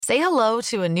Say hello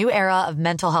to a new era of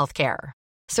mental health care.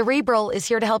 Cerebral is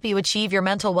here to help you achieve your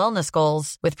mental wellness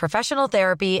goals with professional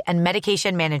therapy and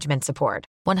medication management support.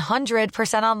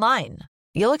 100% online.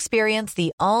 You'll experience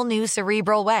the all-new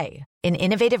Cerebral Way, an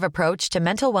innovative approach to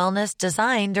mental wellness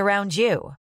designed around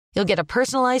you. You'll get a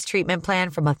personalized treatment plan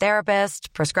from a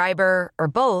therapist, prescriber, or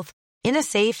both in a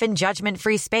safe and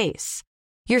judgment-free space.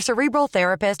 Your Cerebral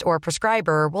therapist or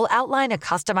prescriber will outline a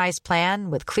customized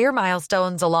plan with clear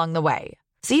milestones along the way,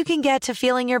 so you can get to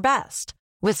feeling your best.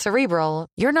 With Cerebral,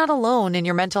 you're not alone in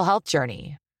your mental health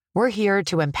journey. We're here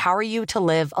to empower you to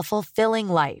live a fulfilling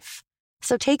life.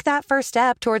 So take that first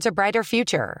step towards a brighter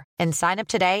future and sign up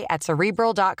today at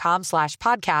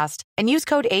Cerebral.com/podcast and use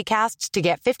code ACAST to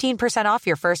get 15% off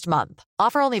your first month.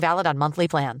 Offer only valid on monthly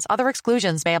plans. Other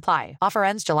exclusions may apply. Offer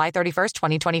ends July 31st,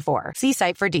 2024. See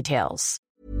site for details.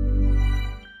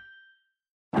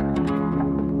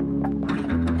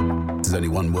 There's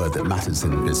only one word that matters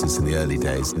in business in the early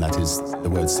days, and that is the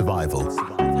word survival.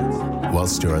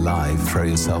 Whilst you're alive, throw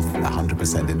yourself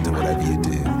 100% into whatever you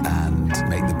do and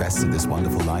make the best of this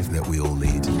wonderful life that we all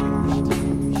lead.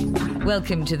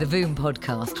 Welcome to the Voom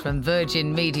podcast from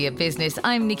Virgin Media Business.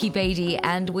 I'm Nikki Beattie,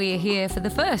 and we're here for the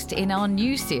first in our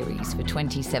new series for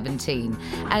 2017.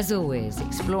 As always,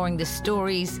 exploring the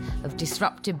stories of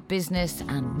disruptive business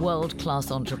and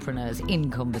world-class entrepreneurs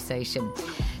in conversation.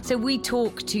 So we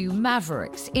talk to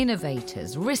mavericks,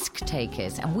 innovators, risk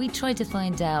takers, and we try to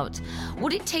find out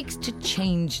what it takes to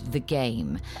change the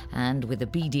game. And with a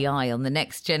beady eye on the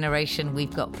next generation,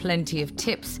 we've got plenty of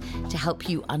tips to help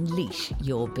you unleash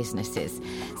your businesses.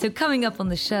 So coming up on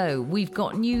the show, we've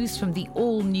got news from the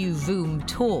all-new Voom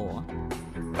tour.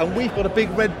 And we've got a big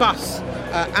red bus,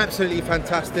 absolutely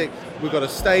fantastic. We've got a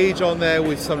stage on there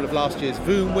with some of last year's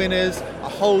Voom winners, a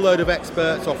whole load of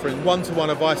experts offering one-to-one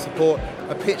advice support,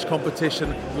 a pitch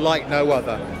competition like no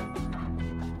other.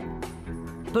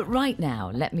 But right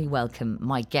now, let me welcome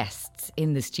my guests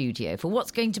in the studio for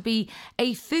what's going to be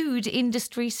a food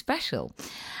industry special.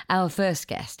 Our first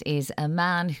guest is a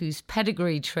man whose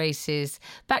pedigree traces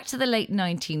back to the late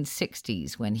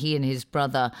 1960s when he and his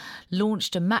brother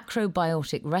launched a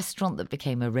macrobiotic restaurant that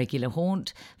became a regular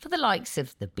haunt for the likes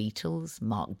of the Beatles,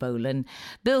 Mark Bolan.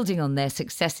 Building on their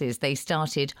successes, they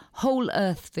started Whole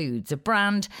Earth Foods, a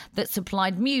brand that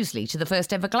supplied muesli to the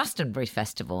first ever Glastonbury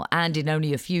Festival, and in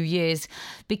only a few years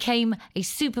became a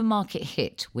supermarket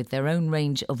hit with their own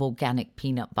range of organic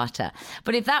peanut butter.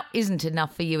 But if that isn't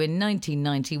enough for you, in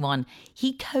 1991,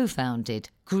 he co-founded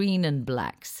Green and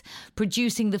Blacks,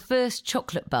 producing the first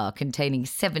chocolate bar containing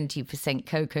 70%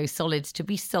 cocoa solids to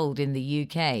be sold in the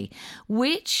UK,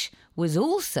 which was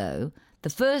also the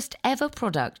first ever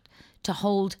product to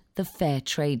hold the fair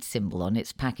trade symbol on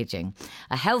its packaging.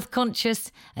 A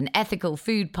health-conscious and ethical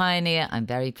food pioneer, I'm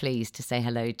very pleased to say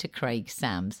hello to Craig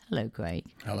Sams. Hello, Craig.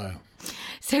 Hello.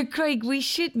 So, Craig, we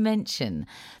should mention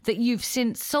that you've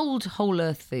since sold Whole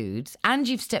Earth Foods and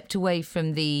you've stepped away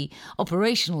from the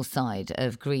operational side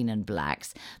of Green and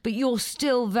Blacks, but you're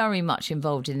still very much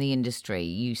involved in the industry.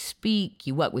 You speak,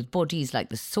 you work with bodies like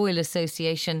the Soil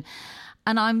Association,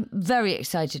 and I'm very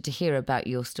excited to hear about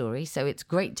your story, so it's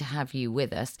great to have you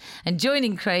with us. And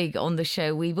joining Craig on the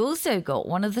show, we've also got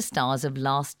one of the stars of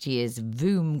last year's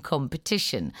Voom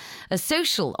competition, a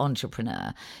social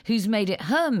entrepreneur who's made it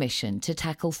her mission to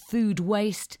tackle food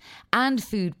waste and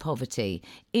food poverty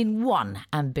in one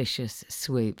ambitious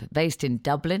swoop. Based in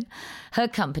Dublin, her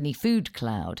company Food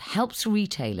Cloud helps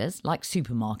retailers, like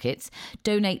supermarkets,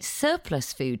 donate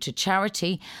surplus food to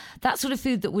charity, that sort of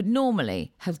food that would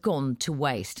normally have gone to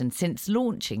waste. And since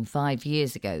launching 5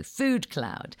 years ago, Food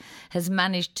Cloud has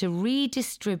managed to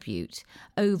redistribute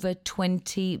over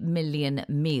 20 million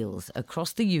meals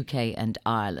across the UK and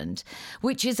Ireland,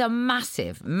 which is a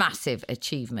massive, massive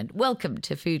achievement. Welcome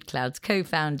to Food Cloud's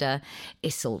co-founder,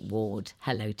 Iseult Ward.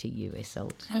 Hello to you,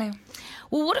 Iseult. Hello.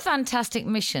 Well, what a fantastic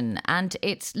mission, and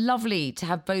it's lovely to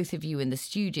have both of you in the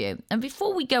studio. And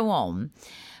before we go on,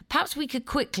 perhaps we could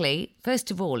quickly,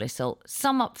 first of all, Iseult,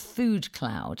 sum up Food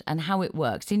Cloud and how it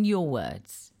works in your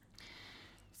words.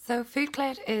 So Food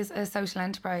Cloud is a social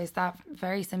enterprise that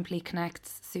very simply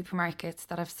connects supermarkets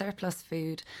that have surplus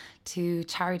food to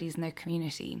charities in their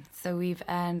community. So we've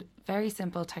a very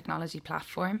simple technology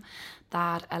platform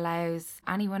that allows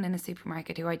anyone in a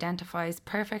supermarket who identifies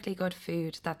perfectly good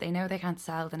food that they know they can't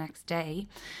sell the next day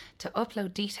to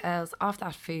upload details of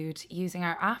that food using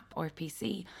our app or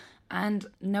PC and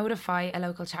notify a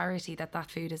local charity that that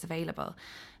food is available.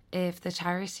 If the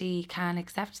charity can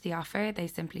accept the offer, they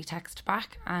simply text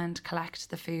back and collect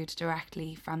the food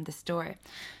directly from the store.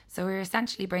 So we're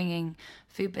essentially bringing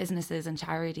food businesses and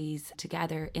charities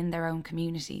together in their own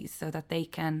communities so that they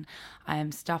can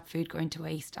stop food going to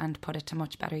waste and put it to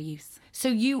much better use. So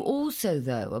you also,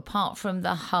 though, apart from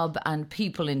the hub and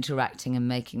people interacting and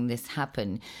making this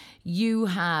happen, you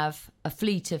have a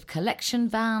fleet of collection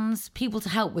vans, people to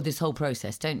help with this whole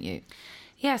process, don't you?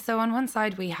 Yeah, so on one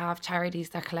side we have charities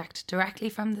that collect directly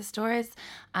from the stores,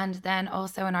 and then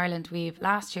also in Ireland we've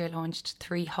last year launched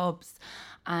 3 hubs,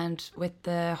 and with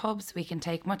the hubs we can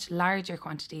take much larger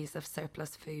quantities of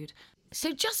surplus food.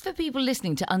 So just for people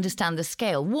listening to understand the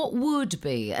scale, what would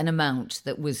be an amount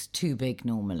that was too big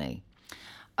normally?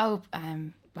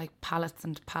 Like pallets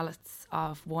and pallets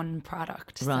of one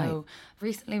product. Right. So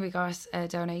recently we got a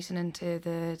donation into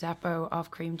the depot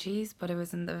of cream cheese, but it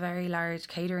was in the very large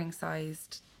catering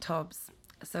sized tubs.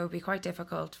 So it'd be quite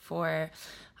difficult for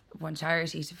one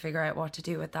charity to figure out what to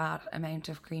do with that amount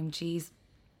of cream cheese.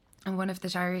 And one of the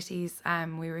charities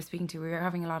we were speaking to, we were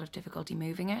having a lot of difficulty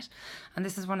moving it. And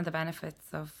this is one of the benefits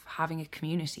of having a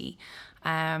community,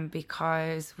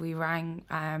 because we rang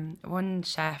one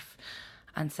chef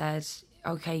and said,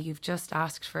 okay, you've just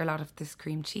asked for a lot of this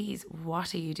cream cheese.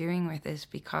 What are you doing with it?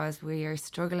 Because we are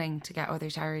struggling to get other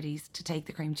charities to take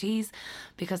the cream cheese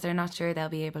because they're not sure they'll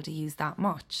be able to use that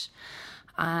much.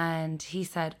 And he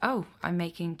said, oh, I'm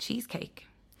making cheesecake.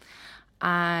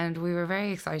 And we were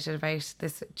very excited about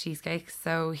this cheesecake.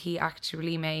 So he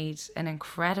actually made an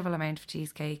incredible amount of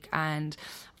cheesecake, and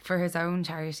for his own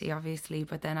charity, obviously,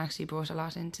 but then actually brought a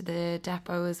lot into the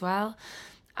depot as well.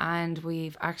 And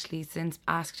we've actually since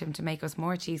asked him to make us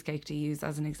more cheesecake to use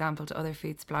as an example to other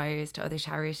food suppliers, to other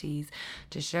charities,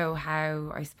 to show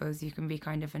how, I suppose, you can be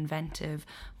kind of inventive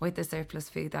with the surplus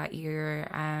food that you're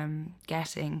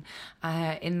getting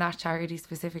in that charity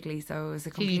specifically. So it was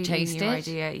a completely new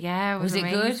idea. Yeah, it was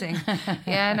amazing. It good?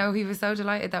 Yeah, no, he was so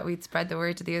delighted that we'd spread the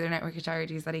word to the other network of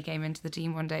charities that he came into the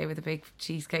team one day with a big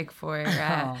cheesecake for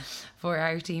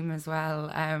our team as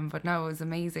well. But no, it was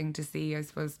amazing to see, I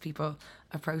suppose, people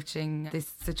approaching this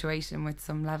situation with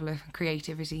some level of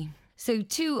creativity. So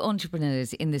 2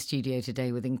 entrepreneurs in the studio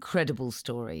today with incredible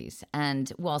stories.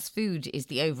 And whilst food is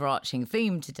the overarching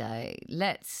theme today,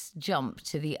 let's jump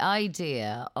to the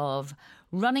idea of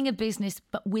running a business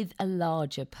but with a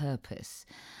larger purpose.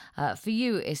 For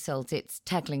you, Iseult, it's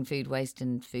tackling food waste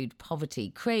and food poverty.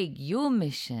 Craig, your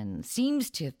mission seems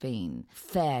to have been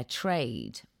fair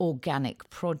trade, organic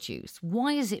produce.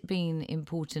 Why has it been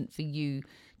important for you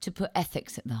to put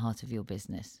ethics at the heart of your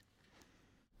business?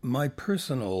 My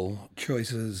personal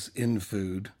choices in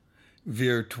food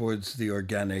veer towards the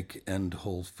organic and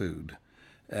whole food.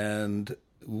 And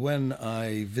when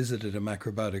I visited a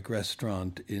macrobiotic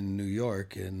restaurant in New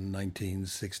York in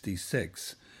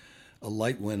 1966, a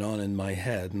light went on in my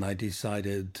head and I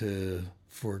decided to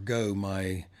forego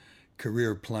my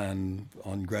career plan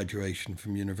on graduation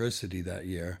from university that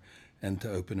year and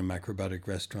to open a macrobiotic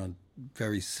restaurant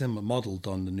very similar, modeled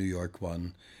on the New York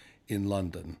one in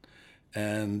London.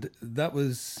 And that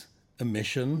was a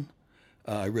mission.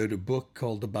 I wrote a book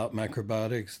called About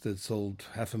Macrobiotics that sold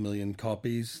 500,000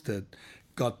 copies that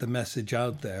got the message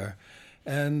out there.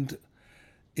 And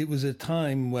it was a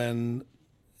time when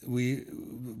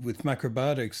with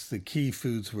macrobiotics, the key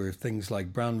foods were things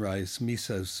like brown rice,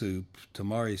 miso soup,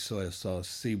 tamari soy sauce,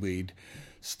 seaweed,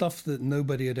 stuff that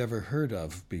nobody had ever heard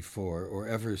of before or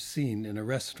ever seen in a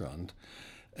restaurant.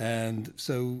 And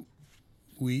so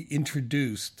we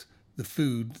introduced the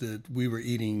food that we were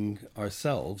eating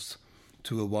ourselves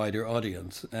to a wider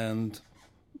audience, and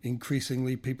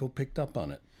increasingly people picked up on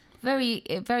it. Very,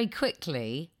 very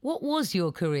quickly, what was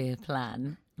your career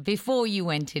plan before you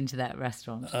went into that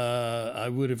restaurant? I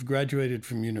would have graduated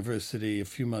from university a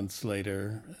few months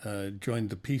later, joined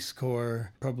the Peace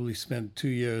Corps, probably spent 2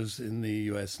 years in the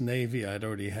U.S. Navy. I'd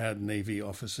already had Navy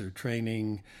officer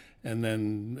training, and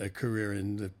then a career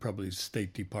in the probably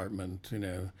State Department,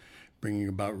 bringing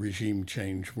about regime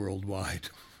change worldwide.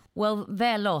 Well,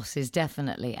 their loss is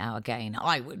definitely our gain,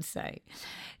 I would say.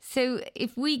 So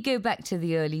if we go back to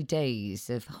the early days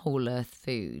of Whole Earth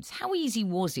Foods, how easy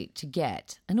was it to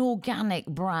get an organic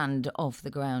brand off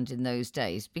the ground in those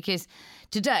days? Because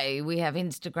today we have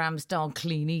Instagram-style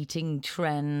clean eating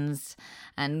trends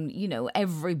and,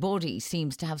 everybody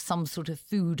seems to have some sort of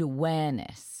food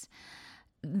awareness.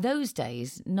 Those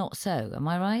days, not so. Am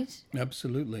I right?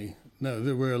 Absolutely. No,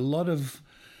 there were a lot of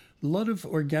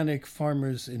organic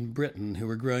farmers in Britain who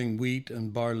were growing wheat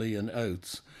and barley and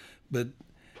oats, but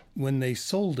when they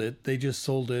sold it, they just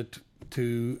sold it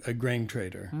to a grain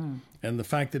trader. And the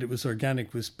fact that it was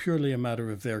organic was purely a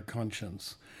matter of their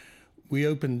conscience. I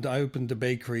opened a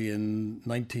bakery in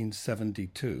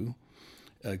 1972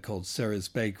 called Sarah's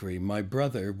Bakery. My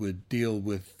brother would deal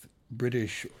with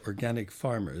British organic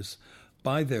farmers,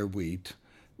 buy their wheat,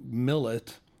 mill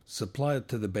it, supply it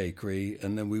to the bakery,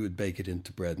 and then we would bake it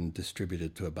into bread and distribute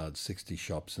it to about 60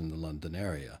 shops in the London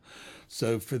area.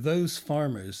 So for those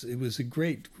farmers, it was a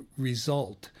great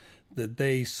result that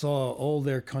they saw all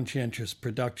their conscientious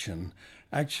production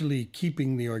actually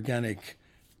keeping the organic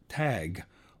tag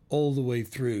all the way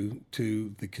through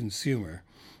to the consumer,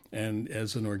 and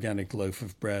as an organic loaf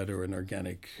of bread or an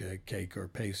organic cake or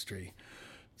pastry.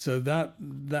 So that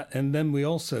and then we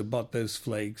also bought those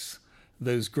flakes,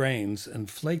 those grains, and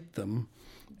flaked them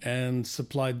and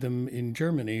supplied them in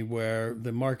Germany, where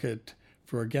the market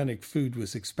for organic food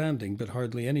was expanding, but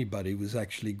hardly anybody was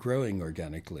actually growing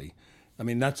organically. I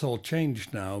mean, that's all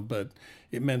changed now, but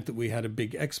it meant that we had a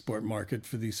big export market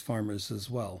for these farmers as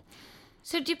well.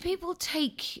 So did people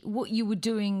take what you were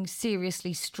doing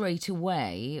seriously straight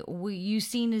away? Were you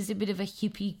seen as a bit of a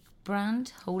hippie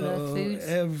brand, Whole Earth Foods?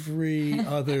 Every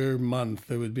other month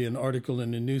there would be an article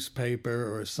in a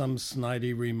newspaper or some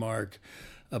snidey remark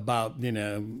about,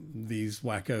 these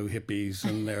wacko hippies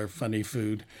and their funny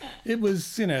food. It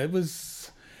was,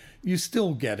 you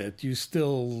still get it.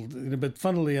 But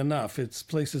funnily enough, it's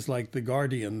places like The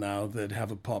Guardian now that have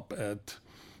a pop at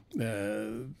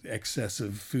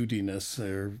excessive foodiness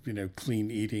or,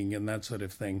 clean eating and that sort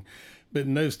of thing. But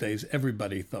in those days,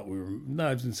 everybody thought we were, no,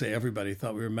 I didn't say everybody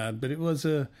thought we were mad, but it was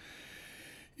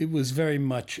very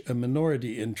much a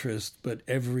minority interest, but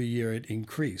every year it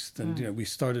increased. And, we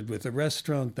started with a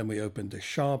restaurant, then we opened a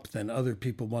shop, then other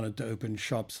people wanted to open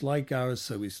shops like ours,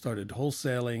 so we started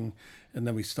wholesaling, and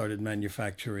then we started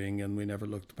manufacturing, and we never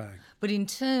looked back. But in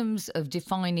terms of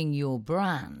defining your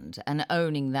brand and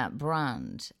owning that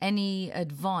brand, any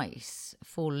advice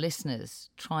for listeners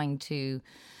trying to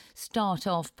start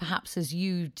off perhaps as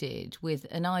you did, with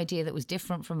an idea that was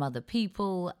different from other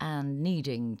people and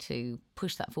needing to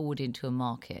push that forward into a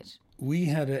market? We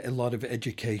had a lot of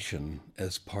education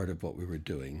as part of what we were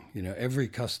doing. Every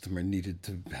customer needed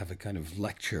to have a kind of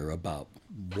lecture about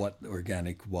what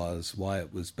organic was, why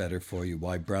it was better for you,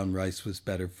 why brown rice was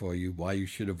better for you, why you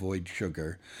should avoid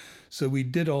sugar. So we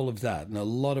did all of that. And a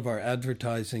lot of our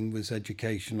advertising was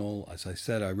educational. As I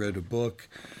said, I wrote a book.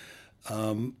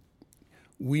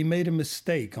 We made a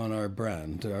mistake on our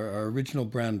brand. Our original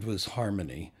brand was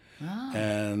Harmony,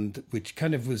 and which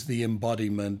kind of was the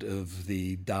embodiment of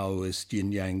the Taoist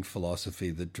yin-yang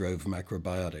philosophy that drove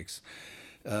macrobiotics.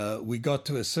 We got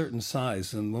to a certain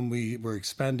size, and when we were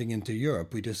expanding into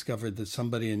Europe, we discovered that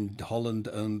somebody in Holland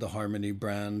owned the Harmony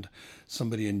brand.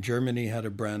 Somebody in Germany had a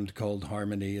brand called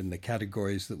Harmony in the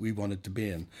categories that we wanted to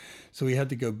be in. So we had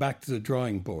to go back to the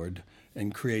drawing board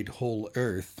and create Whole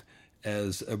Earth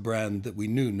as a brand that we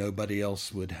knew nobody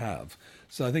else would have.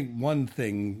 So I think one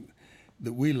thing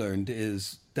that we learned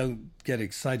is don't get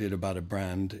excited about a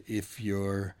brand if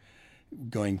you're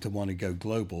going to want to go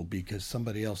global, because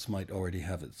somebody else might already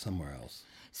have it somewhere else.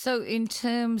 So in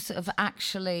terms of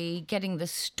actually getting the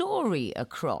story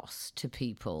across to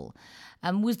people,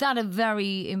 was that a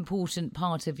very important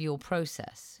part of your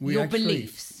process,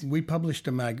 beliefs? We published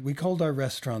we called our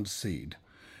restaurant Seed,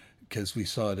 because we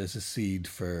saw it as a seed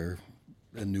for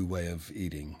a new way of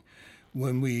eating.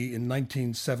 In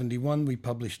 1971, we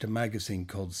published a magazine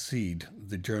called Seed,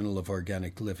 the Journal of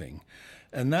Organic Living.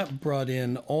 And that brought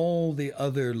in all the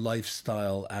other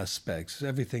lifestyle aspects,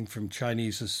 everything from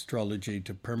Chinese astrology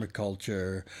to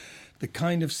permaculture, the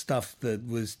kind of stuff that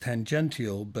was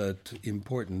tangential but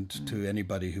important to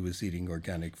anybody who was eating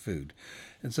organic food.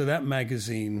 And so that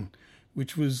magazine,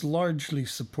 which was largely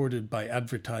supported by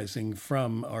advertising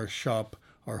from our shop,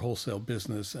 our wholesale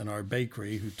business, and our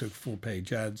bakery, who took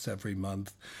full-page ads every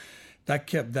month, that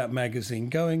kept that magazine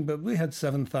going. But we had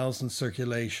 7,000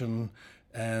 circulation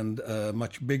and a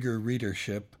much bigger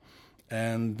readership,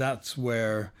 and that's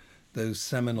where those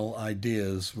seminal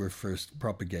ideas were first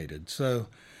propagated. So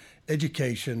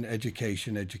education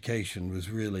was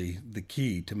really the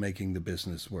key to making the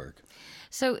business work.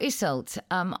 So, Iseult,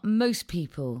 most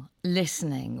people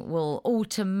listening will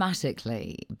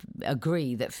automatically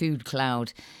agree that Food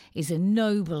Cloud is a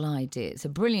noble idea. It's a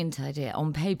brilliant idea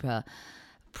on paper.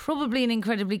 Probably an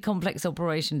incredibly complex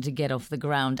operation to get off the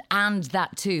ground, and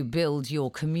that too, build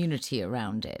your community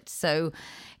around it. So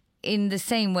in the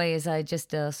same way as I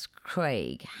just asked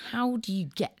Craig, how do you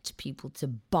get people to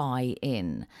buy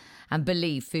in and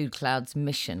believe Food Cloud's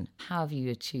mission? How have you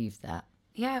achieved that?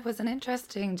 Yeah, it was an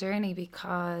interesting journey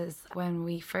because when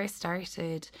we first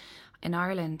started in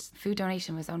Ireland, food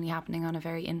donation was only happening on a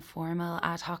very informal,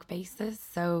 ad hoc basis.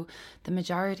 So the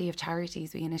majority of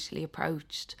charities we initially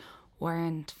approached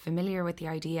weren't familiar with the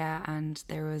idea, and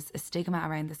there was a stigma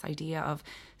around this idea of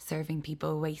serving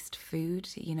people waste food.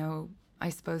 You know, I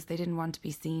suppose they didn't want to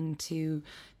be seen to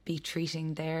be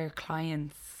treating their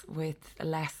clients with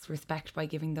less respect by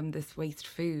giving them this waste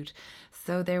food.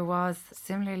 So there was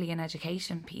similarly an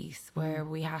education piece where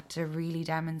we had to really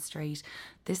demonstrate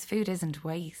this food isn't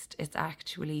waste, it's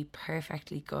actually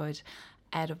perfectly good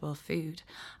edible food.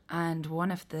 And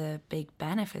one of the big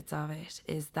benefits of it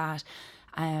is that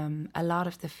a lot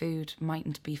of the food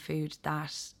mightn't be food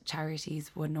that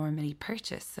charities would normally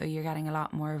purchase. So you're getting a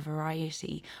lot more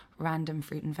variety, random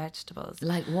fruit and vegetables.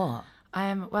 Like what?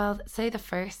 Well, say the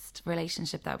first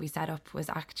relationship that we set up was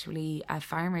actually a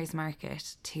farmer's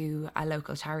market to a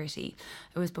local charity.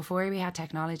 It was before we had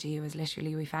technology. It was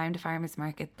literally, we found a farmer's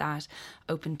market that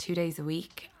opened 2 days a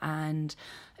week, and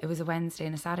it was a Wednesday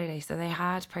and a Saturday. So they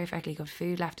had perfectly good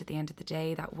food left at the end of the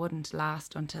day that wouldn't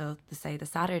last until, say, the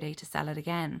Saturday to sell it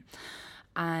again.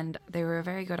 And they were a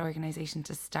very good organisation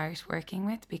to start working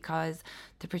with because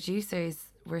the producers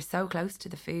were so close to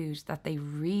the food that they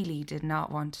really did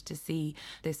not want to see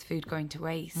this food going to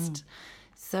waste.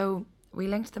 So we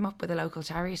linked them up with a local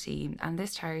charity, and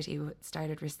this charity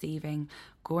started receiving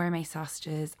gourmet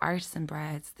sausages, artisan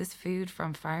breads, this food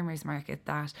from farmers market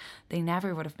that they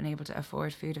never would have been able to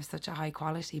afford food of such a high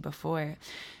quality before.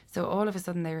 So all of a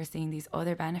sudden they were seeing these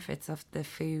other benefits of the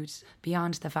food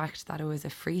beyond the fact that it was a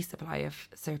free supply of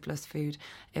surplus food.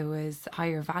 It was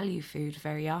higher value food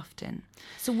very often.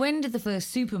 So when did the first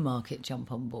supermarket jump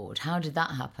on board? How did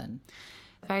that happen?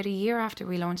 About a year after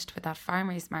we launched with that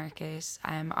farmers market,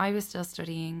 I was still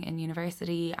studying in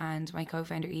university, and my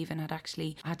co-founder Evan had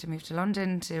actually had to move to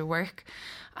London to work.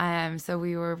 So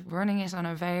we were running it on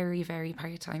a very, very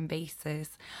part-time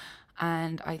basis.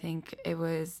 And I think it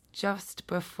was just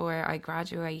before I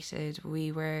graduated,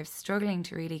 we were struggling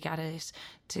to really get it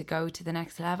to go to the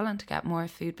next level and to get more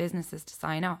food businesses to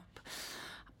sign up.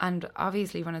 And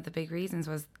obviously one of the big reasons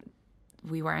was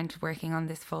we weren't working on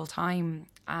this full time,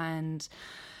 and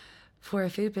for a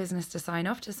food business to sign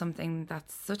up to something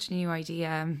that's such a new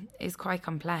idea is quite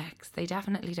complex. They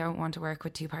definitely don't want to work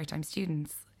with 2 part-time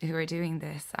students who are doing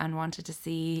this and wanted to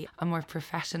see a more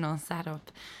professional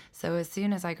setup. So as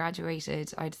soon as I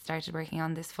graduated, I started working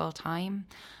on this full time,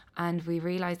 and we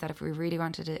realised that if we really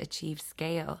wanted to achieve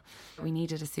scale, we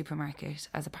needed a supermarket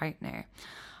as a partner.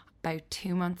 About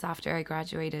 2 months after I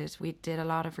graduated, we did a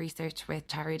lot of research with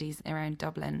charities around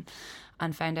Dublin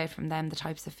and found out from them the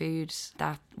types of food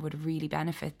that would really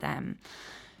benefit them.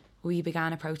 We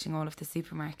began approaching all of the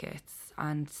supermarkets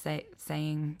and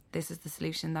saying, this is the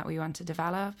solution that we want to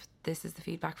develop, this is the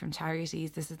feedback from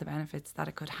charities, this is the benefits that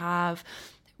it could have.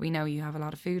 We know you have a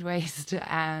lot of food waste.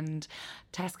 And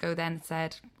Tesco then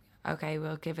said, okay,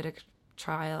 we'll give it a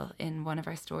trial in one of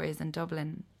our stores in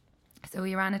Dublin. So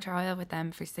we ran a trial with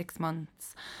them for 6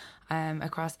 months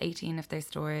across 18 of their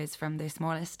stores, from their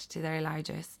smallest to their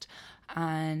largest.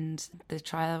 And the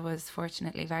trial was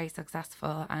fortunately very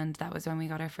successful, and that was when we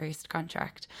got our first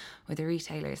contract with a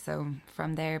retailer. So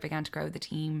from there began to grow the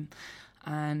team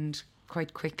and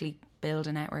quite quickly build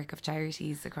a network of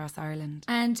charities across Ireland.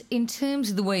 And in terms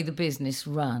of the way the business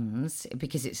runs,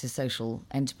 because it's a social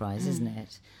enterprise, isn't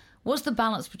it? What's the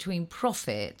balance between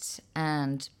profit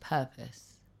and purpose?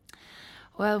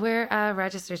 Well, we're a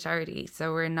registered charity,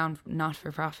 so we're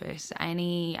not-for-profit.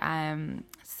 Any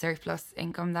surplus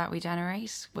income that we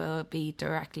generate will be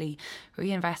directly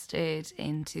reinvested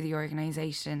into the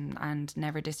organisation and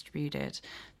never distributed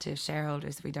to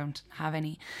shareholders. We don't have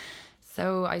any.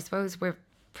 So I suppose we're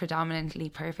predominantly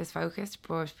purpose focused,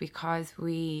 but because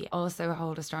we also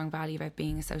hold a strong value about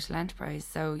being a social enterprise,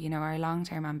 so you know, our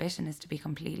long-term ambition is to be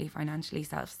completely financially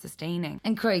self-sustaining.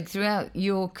 And Craig, throughout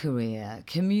your career,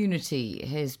 community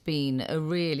has been a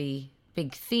really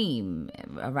big theme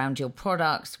around your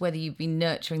products, whether you've been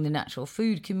nurturing the natural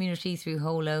food community through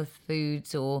Whole Earth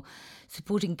Foods or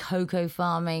supporting cocoa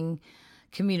farming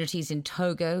communities in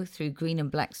Togo through Green and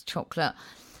Black's chocolate.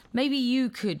 Maybe you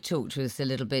could talk to us a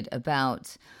little bit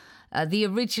about the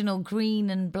original Green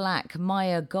and Black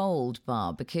Maya Gold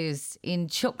bar, because in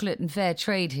chocolate and fair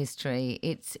trade history,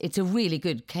 it's a really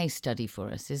good case study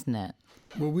for us, isn't it?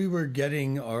 Well, we were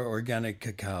getting our organic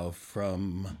cacao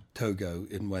from Togo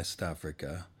in West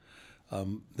Africa.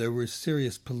 There were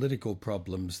serious political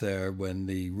problems there when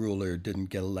the ruler didn't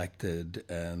get elected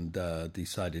and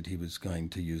decided he was going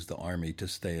to use the army to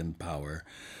stay in power.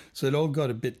 So it all got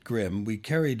a bit grim. We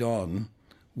carried on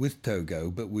with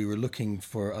Togo, but we were looking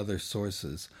for other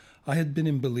sources. I had been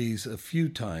in Belize a few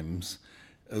times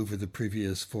over the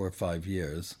previous 4 or 5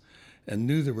 years and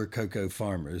knew there were cocoa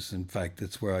farmers. In fact,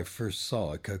 that's where I first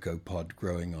saw a cocoa pod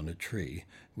growing on a tree,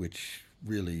 which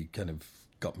really kind of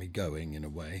got me going in a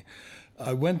way.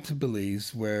 I went to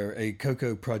Belize where a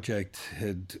cocoa project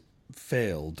had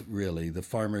failed, really. The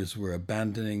farmers were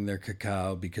abandoning their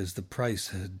cacao because the price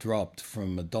had dropped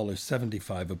from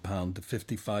 $1.75 a pound to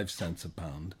 55 cents a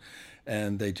pound.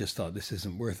 And they just thought, this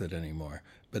isn't worth it anymore.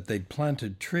 But they'd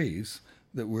planted trees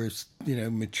that were,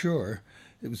 mature.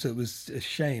 It was a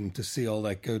shame to see all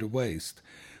that go to waste.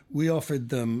 We offered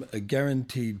them a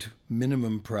guaranteed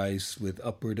minimum price with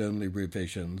upward-only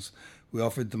revisions. We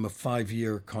offered them a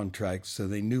 5-year contract so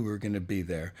they knew we were going to be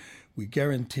there. We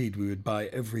guaranteed we would buy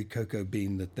every cocoa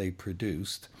bean that they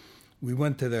produced. We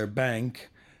went to their bank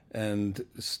and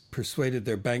persuaded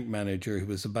their bank manager, who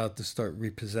was about to start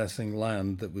repossessing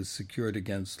land that was secured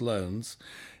against loans,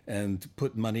 and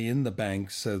put money in the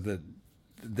bank so that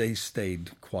they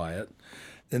stayed quiet.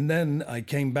 And then I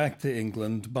came back to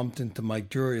England, bumped into Mike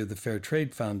Drury of the Fair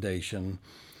Trade Foundation,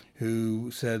 who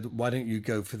said, why don't you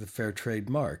go for the Fair Trade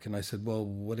mark? And I said, well,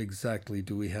 what exactly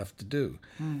do we have to do?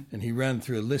 And he ran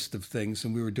through a list of things,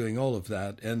 and we were doing all of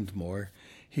that and more.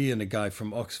 He and a guy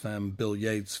from Oxfam, Bill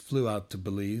Yates, flew out to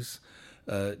Belize,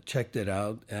 checked it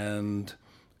out, and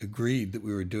agreed that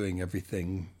we were doing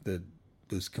everything that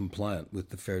was compliant with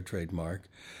the Fair Trade mark.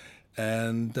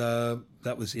 And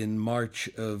that was in March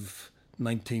of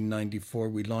 1994.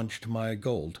 We launched Maya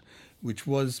Gold, which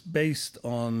was based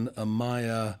on a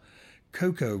Maya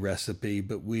cocoa recipe,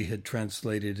 but we had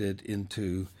translated it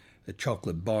into a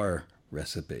chocolate bar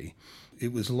recipe.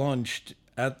 It was launched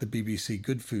at the BBC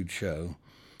Good Food Show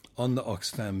on the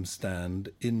Oxfam stand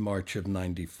in March of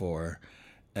 94,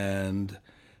 and there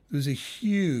was a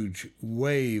huge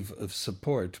wave of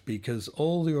support because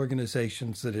all the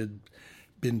organizations that had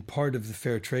been part of the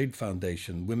Fair Trade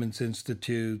Foundation, Women's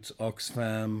Institute,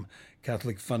 Oxfam,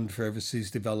 Catholic Fund for Overseas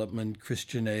Development,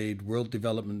 Christian Aid, World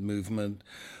Development Movement,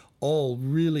 all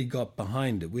really got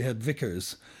behind it. We had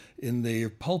vicars in their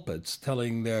pulpits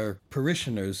telling their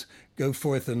parishioners, go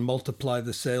forth and multiply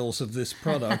the sales of this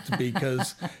product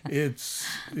because it's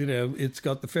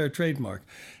got the Fair Trade mark.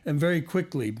 And very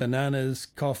quickly, bananas,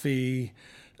 coffee,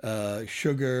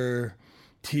 sugar,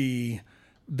 tea,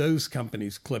 those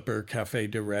companies, Clipper, Cafe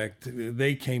Direct,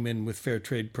 they came in with fair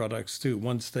trade products too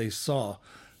once they saw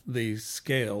the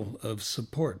scale of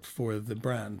support for the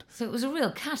brand. So it was a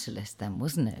real catalyst then,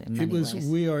 wasn't it, in many ways?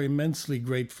 We are immensely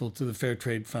grateful to the Fair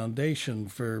Trade Foundation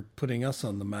for putting us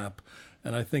on the map,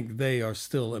 and I think they are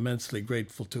still immensely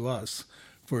grateful to us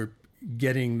for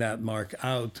getting that mark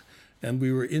out. And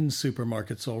we were in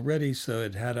supermarkets already, so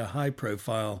it had a high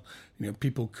profile.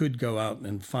 People could go out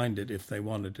and find it if they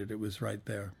wanted it. It was right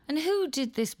there. And who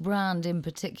did this brand in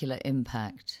particular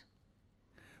impact?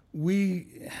 We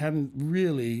hadn't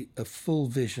really a full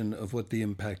vision of what the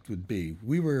impact would be.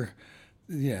 We were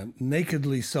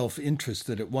nakedly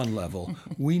self-interested at one level.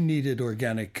 We needed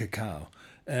organic cacao.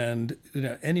 And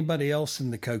anybody else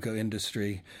in the cocoa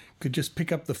industry could just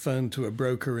pick up the phone to a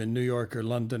broker in New York or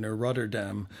London or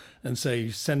Rotterdam and say,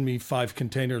 send me 5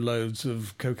 container loads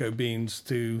of cocoa beans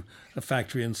to a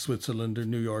factory in Switzerland or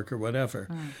New York or whatever.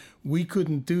 We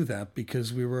couldn't do that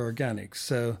because we were organic.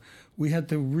 So we had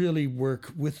to really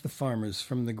work with the farmers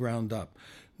from the ground up.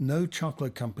 No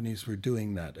chocolate companies were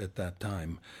doing that at that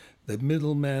time. The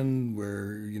middlemen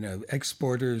were,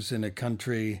 exporters in a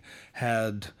country,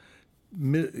 had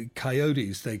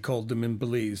coyotes, they called them in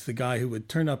Belize, the guy who would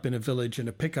turn up in a village in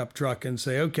a pickup truck and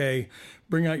say, okay,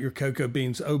 bring out your cocoa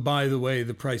beans. Oh, by the way,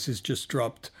 the prices just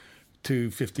dropped to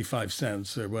 55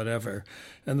 cents or whatever.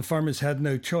 And the farmers had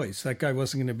no choice. That guy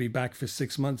wasn't going to be back for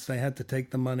 6 months. They had to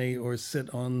take the money or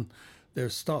sit on their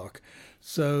stock.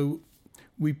 So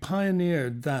we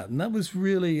pioneered that. And that was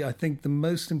really, I think, the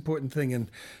most important thing. And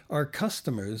our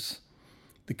customers,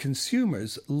 the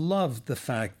consumers, loved the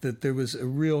fact that there was a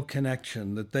real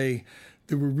connection, that there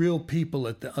were real people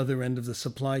at the other end of the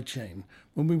supply chain.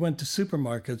 When we went to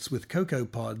supermarkets with cocoa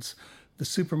pods, the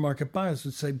supermarket buyers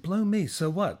would say, blow me, so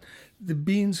what? The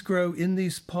beans grow in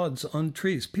these pods on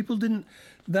trees. People didn't,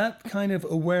 that kind of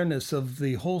awareness of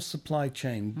the whole supply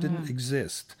chain didn't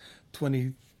exist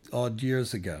 20 odd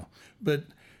years ago. But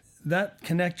that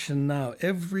connection now,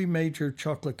 every major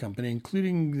chocolate company,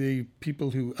 including the people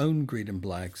who own Green and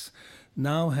Blacks,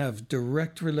 now have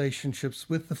direct relationships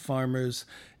with the farmers.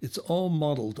 It's all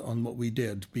modeled on what we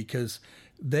did because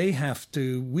they have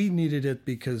to, we needed it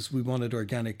because we wanted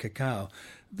organic cacao.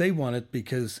 They want it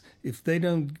because if they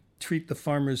don't treat the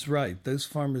farmers right, those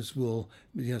farmers will,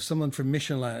 someone from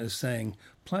Michelin is saying,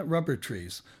 plant rubber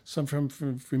trees. Someone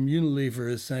from Unilever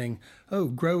is saying, oh,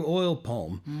 grow oil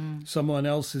palm. Someone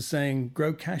else is saying,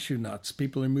 grow cashew nuts.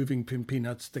 People are moving from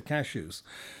peanuts to cashews.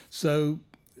 So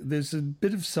there's a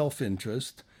bit of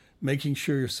self-interest, making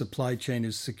sure your supply chain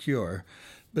is secure,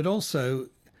 but also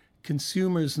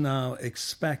consumers now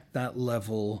expect that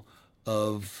level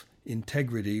of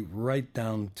integrity right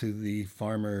down to the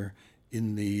farmer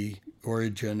in the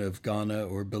origin of Ghana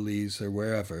or Belize or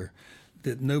wherever,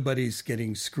 that nobody's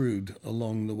getting screwed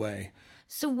along the way.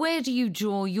 So where do you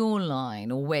draw your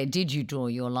line, or where did you draw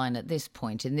your line at this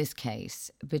point, in this case,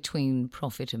 between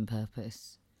profit and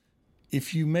purpose?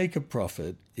 If you make a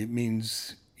profit, it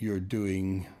means you're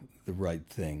doing the right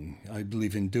thing. I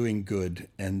believe in doing good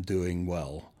and doing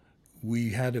well.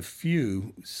 We had a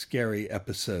few scary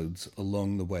episodes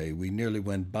along the way. We nearly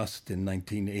went bust in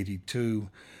 1982.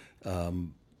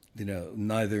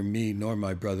 Neither me nor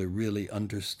my brother really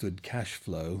understood cash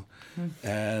flow.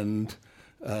 And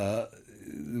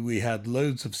we had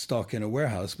loads of stock in a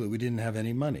warehouse, but we didn't have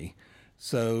any money.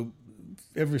 So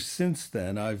ever since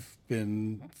then, I've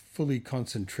been fully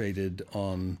concentrated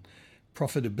on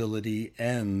profitability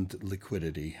and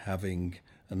liquidity, having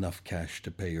enough cash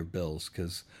to pay your bills,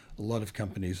 because a lot of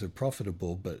companies are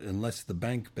profitable, but unless the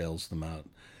bank bails them out,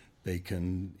 they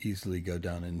can easily go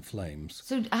down in flames.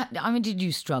 So, did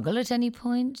you struggle at any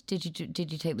point? Did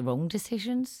you take the wrong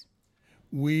decisions?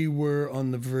 We were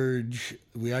on the verge.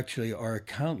 Our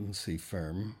accountancy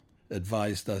firm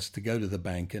advised us to go to the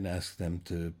bank and ask them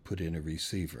to put in a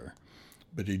receiver.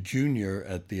 But a junior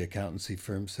at the accountancy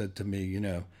firm said to me,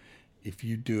 if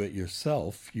you do it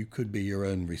yourself, you could be your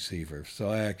own receiver.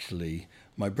 So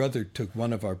my brother took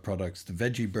one of our products, the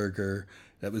Veggie Burger.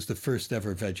 That was the first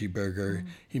ever Veggie Burger.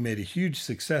 He made a huge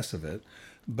success of it,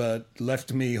 but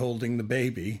left me holding the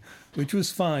baby, which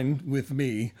was fine with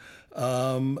me.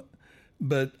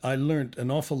 But I learned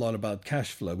an awful lot about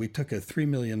cash flow. We took a £3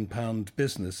 million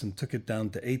business and took it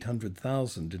down to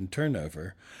 800,000 in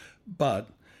turnover. But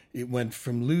it went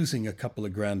from losing a couple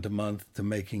of grand a month to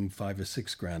making $5,000 or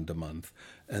 $6,000 a month.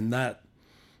 And that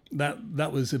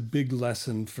was a big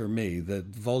lesson for me, that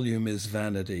volume is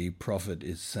vanity, profit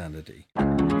is sanity.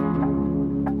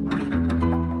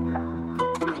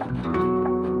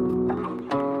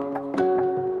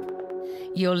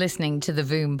 You're listening to the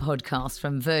Voom podcast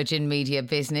from Virgin Media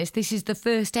Business. This is the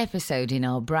first episode in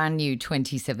our brand new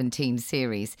 2017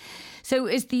 series. So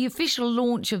as the official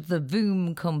launch of the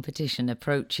Voom competition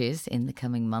approaches in the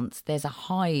coming months, there's a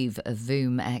hive of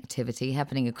Voom activity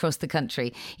happening across the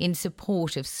country in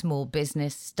support of small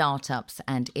business, startups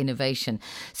and innovation.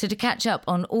 So to catch up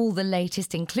on all the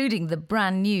latest, including the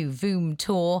brand new Voom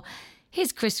tour,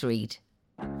 here's Chris Reed.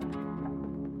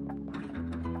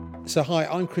 So hi,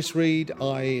 I'm Chris Reed.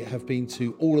 I have been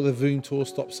to all of the Voom Tour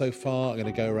stops so far. I'm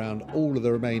going to go around all of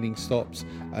the remaining stops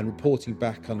and reporting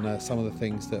back on some of the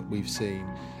things that we've seen.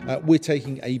 We're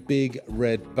taking a big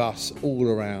red bus all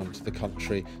around the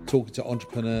country, talking to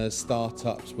entrepreneurs,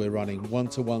 startups. We're running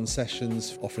one-to-one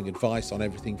sessions, offering advice on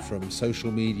everything from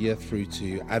social media through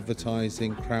to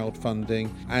advertising, crowdfunding,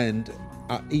 and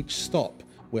at each stop,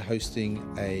 we're hosting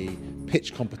a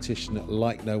pitch competition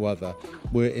like no other.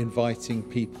 We're inviting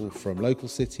people from local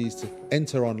cities to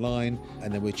enter online,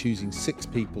 and then we're choosing 6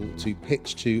 people to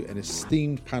pitch to an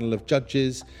esteemed panel of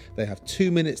judges. They have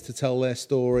 2 minutes to tell their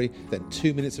story, then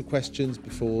 2 minutes of questions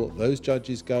before those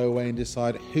judges go away and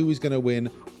decide who is going to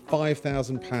win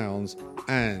 £5,000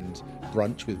 and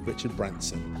brunch with Richard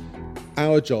Branson.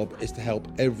 Our job is to help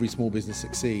every small business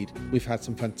succeed. We've had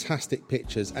some fantastic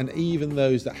pitchers, and even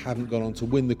those that haven't gone on to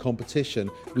win the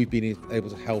competition, we've been able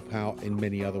to help out in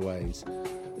many other ways.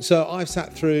 So I've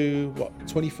sat through,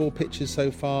 24 pitches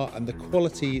so far, and the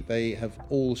quality they have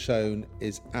all shown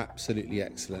is absolutely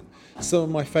excellent. Some of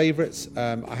my favourites,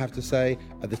 I have to say,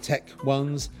 are the tech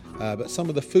ones, but some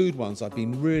of the food ones I've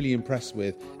been really impressed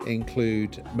with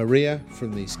include Maria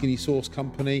from the Skinny Sauce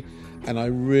Company, and I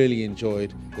really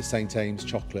enjoyed the St. Ames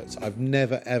chocolates. I've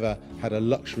never ever had a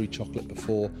luxury chocolate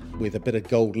before with a bit of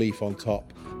gold leaf on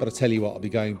top, but I tell you what, I'll be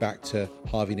going back to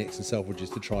Harvey Nicks and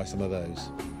Selfridges to try some of those.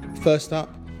 First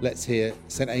up, let's hear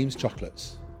St. Ames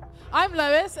chocolates. I'm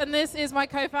Lois, and this is my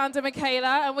co-founder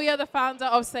Michaela, and we are the founder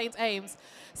of St. Ames.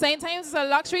 St. Ames is a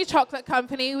luxury chocolate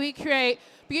company. We create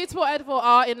beautiful edible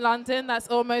art in London that's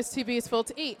almost too beautiful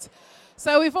to eat.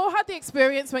 So we've all had the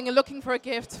experience when you're looking for a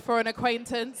gift for an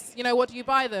acquaintance. What do you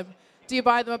buy them? Do you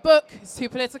buy them a book? It's too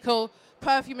political.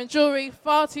 Perfume and jewelry,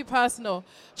 far too personal.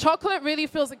 Chocolate really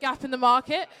fills a gap in the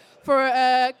market for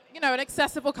an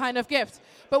accessible kind of gift.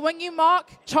 But when you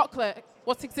mark chocolate,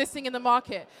 what's existing in the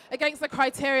market against the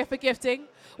criteria for gifting,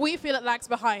 we feel it lags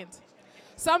behind.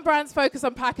 Some brands focus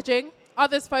on packaging,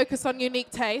 others focus on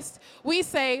unique taste. We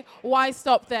say, why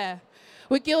stop there?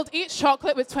 We gild each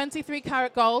chocolate with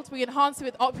 23-karat gold, we enhance it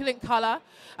with opulent color,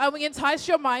 and we entice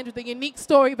your mind with the unique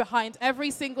story behind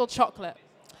every single chocolate.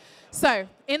 So,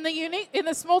 in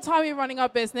the small time we're running our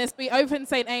business, we opened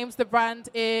St. Ames, the brand,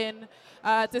 in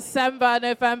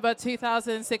November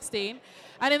 2016.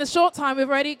 And in the short time, we've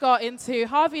already got into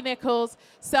Harvey Nichols,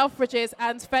 Selfridges,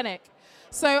 and Fenwick.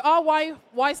 So our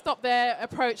why stop there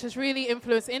approach has really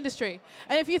influenced the industry.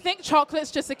 And if you think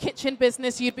chocolate's just a kitchen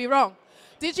business, you'd be wrong.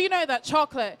 Did you know that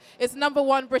chocolate is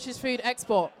 #1 British food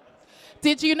export?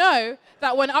 Did you know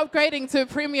that when upgrading to a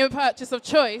premium purchase of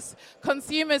choice,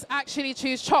 consumers actually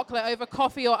choose chocolate over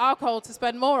coffee or alcohol to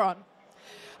spend more on?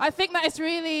 I think that it's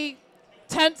really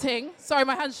tempting. Sorry,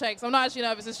 my hand shakes. I'm not actually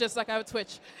nervous. It's just like I have a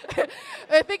twitch.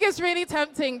 I think it's really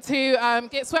tempting to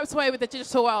get swept away with the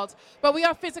digital world. But we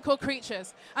are physical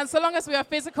creatures. And so long as we are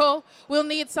physical, we'll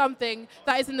need something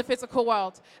that is in the physical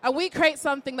world. And we create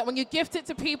something that when you gift it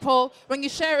to people, when you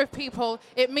share it with people,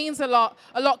 it means a lot.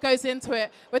 A lot goes into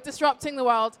it. We're disrupting the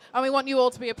world, and we want you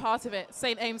all to be a part of it.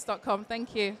 StAmes.com.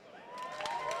 Thank you.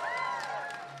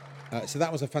 So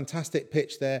that was a fantastic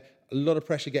pitch there. A lot of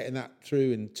pressure getting that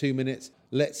through in 2 minutes.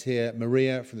 Let's hear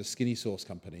Maria from the Skinny Sauce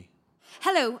Company.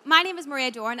 Hello, my name is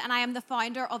Maria Dorn and I am the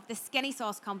founder of the Skinny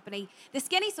Sauce Company. The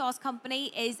Skinny Sauce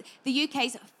Company is the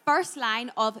UK's first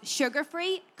line of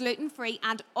sugar-free, gluten-free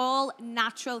and all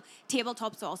natural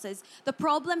tabletop sauces. The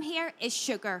problem here is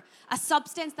sugar, a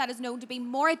substance that is known to be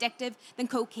more addictive than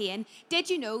cocaine. Did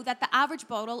you know that the average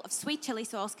bottle of sweet chili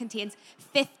sauce contains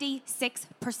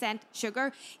 56%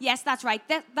 sugar? Yes, that's right.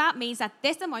 That means that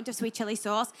this amount of sweet chili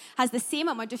sauce has the same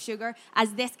amount of sugar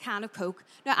as this can of Coke.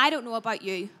 Now, I don't know about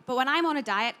you, but when I'm on a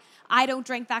diet, I don't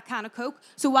drink that can of Coke,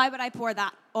 so why would I pour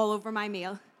that all over my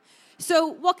meal? So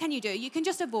what can you do? You can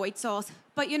just avoid sauce.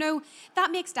 But you know, that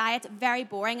makes diets very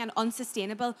boring and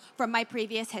unsustainable from my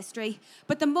previous history.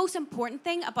 But the most important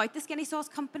thing about the Skinny Sauce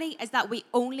Company is that we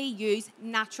only use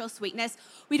natural sweetness.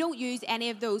 We don't use any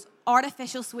of those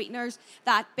artificial sweeteners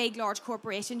that big, large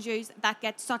corporations use that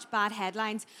get such bad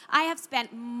headlines. I have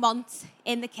spent months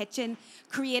in the kitchen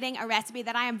creating a recipe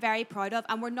that I am very proud of,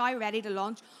 and we're now ready to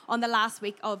launch on the last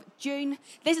week of June.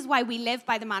 This is why we live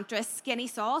by the mantra skinny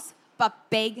sauce, but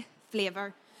big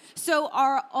flavour. So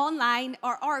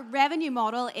our revenue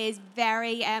model is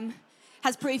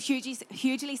has proved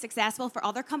hugely successful for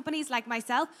other companies like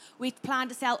myself. We plan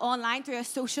to sell online through a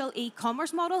social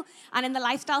e-commerce model, and in the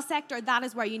lifestyle sector, that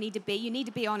is where you need to be. You need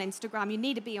to be on Instagram, you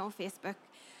need to be on Facebook.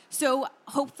 So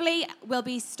hopefully we'll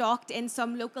be stocked in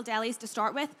some local delis to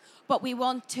start with, but we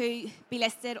want to be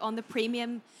listed on the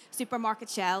premium supermarket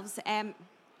shelves.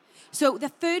 So the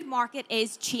food market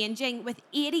is changing, with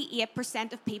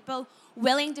 88% of people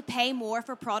willing to pay more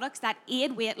for products that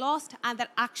aid weight loss and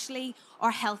that actually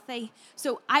are healthy.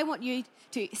 So I want you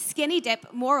to skinny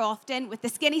dip more often with the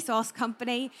Skinny Sauce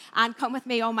Company and come with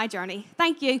me on my journey.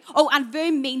 Thank you. Oh, and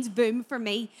VOOM means boom for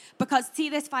me, because see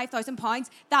this £5,000,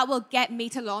 that will get me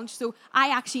to launch. So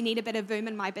I actually need a bit of boom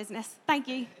in my business. Thank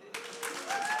you.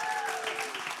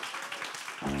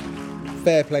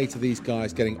 Fair play to these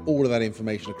guys. Getting all of that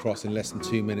information across in less than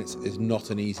 2 minutes is not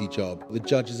an easy job. The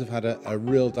judges have had a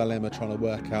real dilemma trying to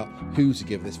work out who to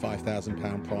give this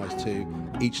 £5,000 prize to,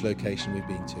 each location we've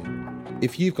been to.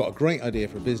 If you've got a great idea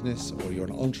for a business, or you're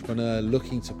an entrepreneur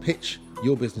looking to pitch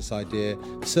your business idea,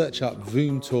 search up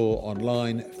VOOM Tour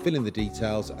online, fill in the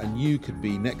details, and you could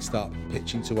be next up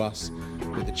pitching to us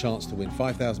with the chance to win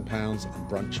 £5,000 and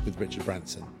brunch with Richard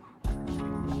Branson.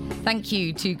 Thank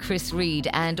you to Chris Reed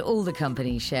and all the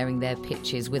companies sharing their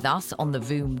pitches with us on the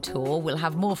VOOM Tour. We'll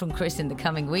have more from Chris in the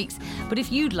coming weeks, but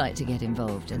if you'd like to get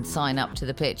involved and sign up to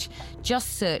the pitch,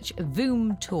 just search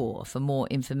VOOM Tour for more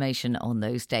information on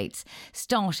those dates,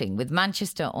 starting with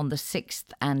Manchester on the 6th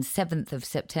and 7th of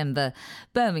September,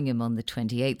 Birmingham on the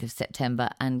 28th of September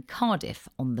and Cardiff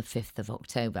on the 5th of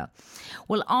October.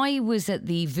 Well, I was at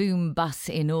the VOOM Bus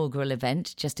inaugural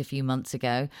event just a few months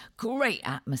ago. Great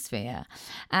atmosphere.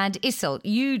 And Iseult,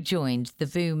 you joined the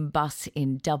VOOM Bus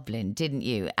in Dublin, didn't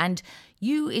you? And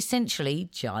you essentially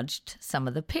judged some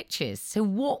of the pitches. So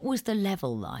what was the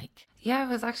level like? Yeah, it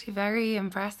was actually very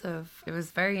impressive. It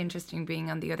was very interesting being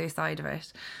on the other side of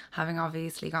it, having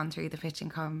obviously gone through the pitching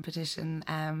competition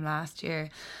last year,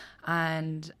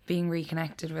 and being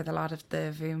reconnected with a lot of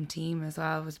the VOOM team as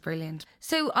well was brilliant.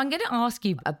 So I'm going to ask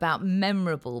you about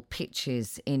memorable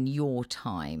pitches in your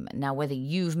time. Now, whether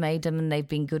you've made them and they've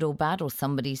been good or bad, or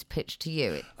somebody's pitched to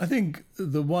you. I think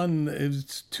the one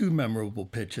is two memorable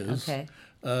pitches. Okay.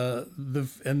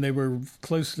 and they were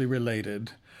closely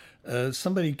related.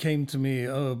 Somebody came to me,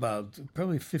 about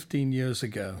probably 15 years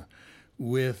ago,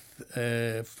 with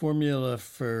a formula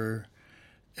for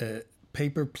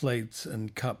paper plates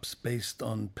and cups based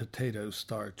on potato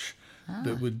starch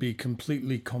that would be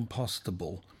completely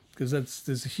compostable. Because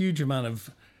there's a huge amount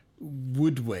of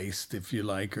wood waste, if you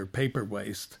like, or paper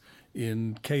waste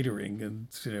in catering, and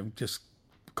just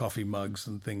coffee mugs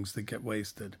and things that get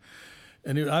wasted.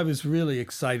 And I was really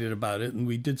excited about it, and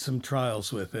we did some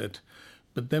trials with it.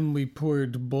 But then we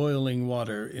poured boiling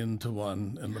water into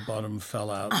one, and the bottom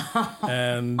fell out.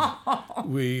 And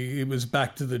it was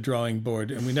back to the drawing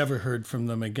board, and we never heard from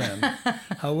them again.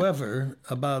 However,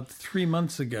 about 3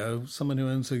 months ago, someone who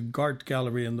owns a art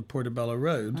gallery in the Portobello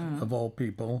Road, of all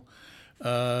people,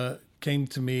 came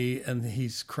to me, and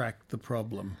he's cracked the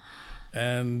problem.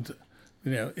 And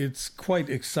it's quite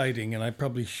exciting, and I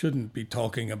probably shouldn't be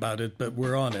talking about it, but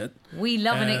we're on it. We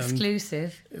love an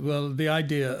exclusive. Well, the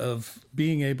idea of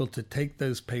being able to take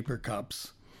those paper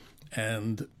cups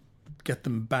and get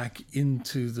them back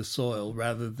into the soil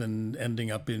rather than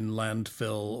ending up in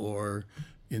landfill or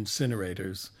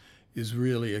incinerators is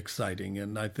really exciting.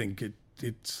 And I think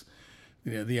it's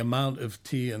the amount of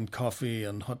tea and coffee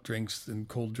and hot drinks and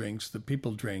cold drinks that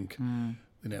people drink.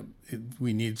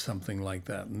 We need something like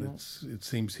that, and it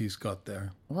seems he's got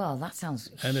there. Well, that sounds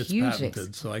and it's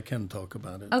patented, so I can talk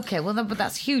about it. Okay, well, but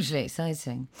that's hugely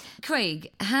exciting.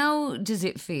 Craig, how does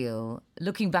it feel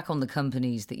looking back on the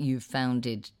companies that you've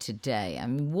founded today? I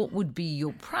mean, what would be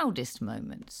your proudest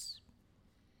moments?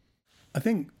 I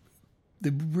think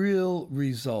the real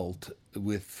result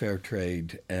with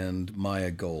Fairtrade and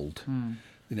Maya Gold,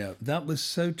 that was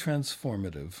so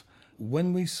transformative.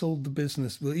 When we sold the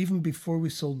business, well, even before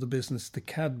we sold the business to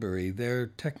Cadbury, their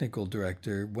technical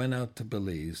director went out to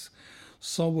Belize,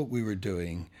 saw what we were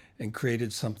doing, and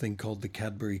created something called the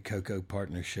Cadbury Cocoa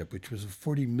Partnership, which was a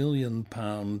 £40 million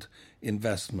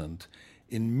investment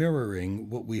in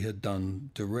mirroring what we had done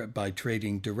by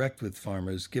trading direct with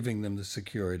farmers, giving them the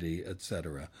security,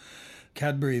 etc.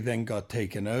 Cadbury then got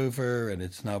taken over, and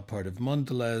it's now part of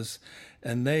Mondelez,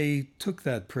 and they took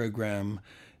that program,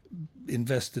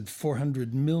 invested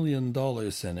 $400 million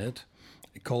in it,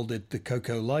 called it the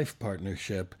Cocoa Life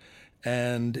Partnership,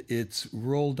 and it's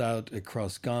rolled out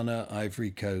across Ghana,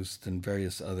 Ivory Coast, and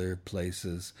various other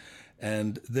places.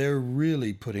 And they're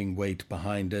really putting weight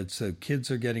behind it. So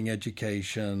kids are getting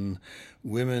education,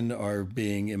 women are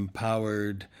being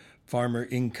empowered, farmer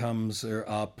incomes are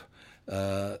up.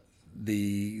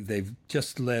 They've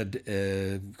just led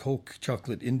a whole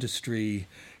chocolate industry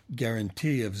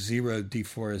guarantee of zero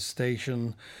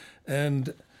deforestation,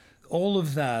 and all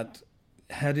of that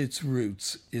had its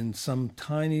roots in some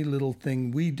tiny little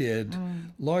thing we did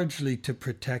largely to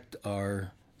protect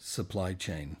our supply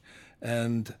chain.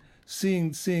 And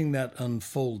seeing that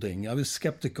unfolding, I was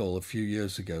skeptical a few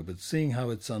years ago, but seeing how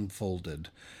it's unfolded,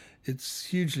 it's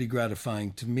hugely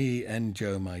gratifying to me and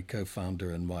Jo, my co-founder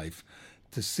and wife,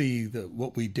 to see that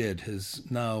what we did has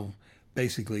now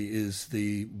basically is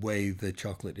the way the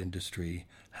chocolate industry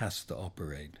has to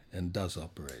operate and does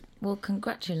operate. Well,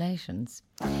 congratulations.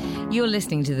 You're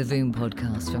listening to the Voom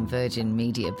podcast from Virgin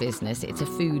Media Business. It's a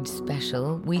food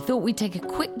special. We thought we'd take a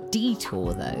quick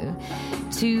detour, though,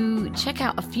 to check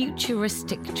out a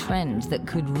futuristic trend that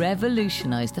could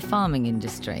revolutionise the farming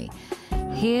industry.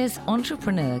 Here's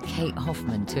entrepreneur Kate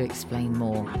Hoffman to explain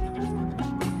more.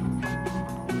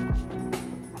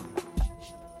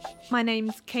 My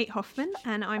name's Kate Hoffman,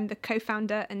 and I'm the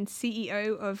co-founder and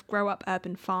CEO of Grow Up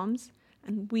Urban Farms,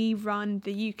 and we run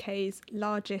the UK's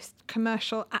largest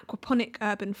commercial aquaponic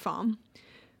urban farm,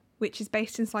 which is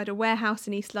based inside a warehouse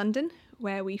in East London,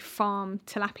 where we farm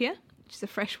tilapia, which is a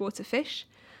freshwater fish,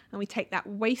 and we take that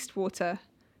wastewater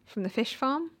from the fish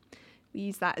farm. We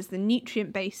use that as the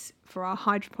nutrient base for our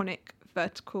hydroponic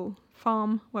vertical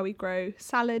farm, where we grow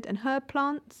salad and herb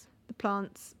plants. The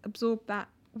plants absorb that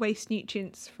waste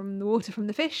nutrients from the water from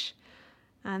the fish,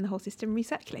 and the whole system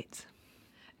recirculates.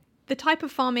 The type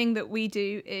of farming that we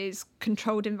do is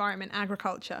controlled environment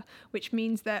agriculture, which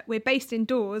means that we're based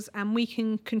indoors and we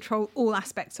can control all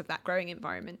aspects of that growing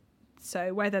environment.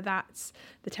 So whether that's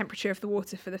the temperature of the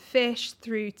water for the fish,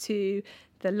 through to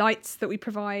the lights that we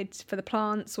provide for the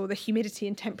plants, or the humidity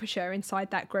and temperature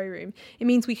inside that grow room, it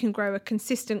means we can grow a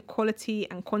consistent quality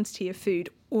and quantity of food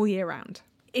all year round.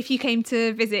 If you came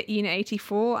to visit Unit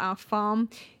 84, our farm,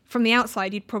 from the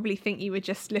outside, you'd probably think you were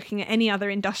just looking at any other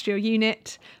industrial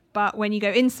unit. But when you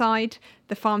go inside,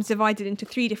 the farm's divided into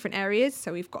 3 different areas.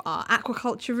 So we've got our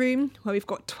aquaculture room, where we've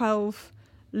got 12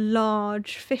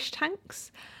 large fish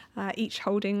tanks, each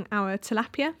holding our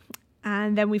tilapia.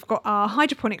 And then we've got our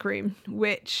hydroponic room,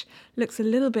 which looks a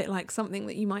little bit like something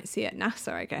that you might see at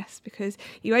NASA, I guess, because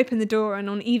you open the door and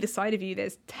on either side of you,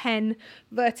 there's 10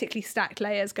 vertically stacked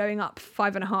layers going up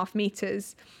 5.5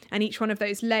 meters. And each one of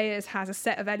those layers has a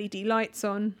set of LED lights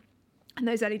on. And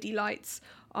those LED lights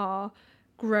are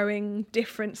growing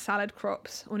different salad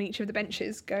crops on each of the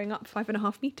benches going up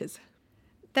 5.5 meters.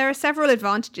 There are several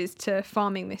advantages to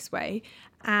farming this way,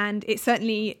 and it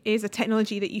certainly is a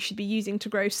technology that you should be using to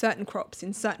grow certain crops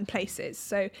in certain places.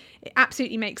 So it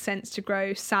absolutely makes sense to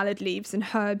grow salad leaves and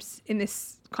herbs in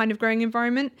this kind of growing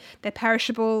environment. They're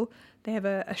perishable, they have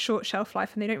a short shelf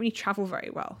life, and they don't really travel very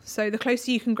well. So the closer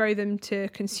you can grow them to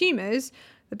consumers,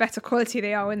 the better quality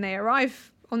they are when they arrive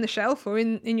on the shelf or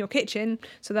in your kitchen,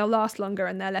 so they'll last longer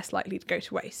and they're less likely to go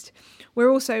to waste.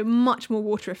 We're also much more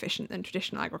water efficient than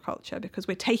traditional agriculture because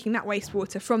we're taking that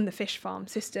wastewater from the fish farm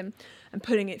system and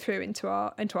putting it through into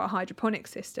our hydroponic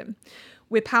system.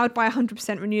 We're powered by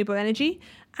 100% renewable energy,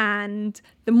 and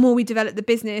the more we develop the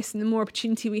business and the more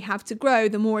opportunity we have to grow,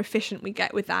 the more efficient we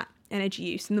get with that energy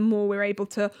use and the more we're able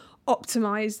to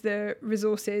optimize the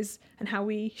resources and how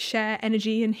we share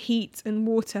energy and heat and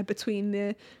water between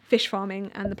the fish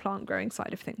farming and the plant growing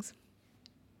side of things.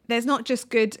 There's not just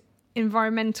good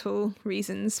environmental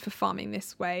reasons for farming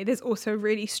this way, there's also a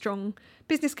really strong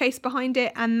business case behind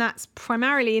it, and that's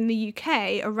primarily in the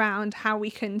UK around how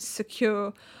we can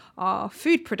secure our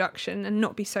food production and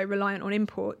not be so reliant on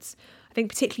imports. I think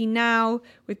particularly now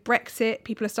with Brexit,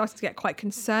 people are starting to get quite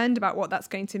concerned about what that's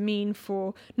going to mean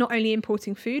for not only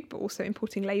importing food, but also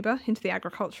importing labour into the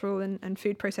agricultural and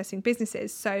food processing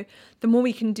businesses. So the more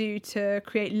we can do to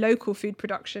create local food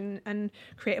production and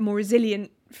create a more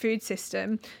resilient food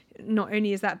system, not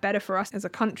only is that better for us as a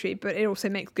country, but it also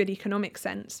makes good economic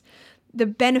sense. The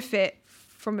benefit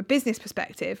from a business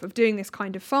perspective of doing this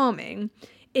kind of farming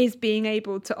is being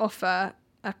able to offer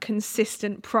a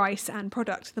consistent price and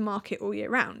product to the market all year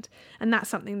round. And that's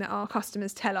something that our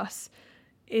customers tell us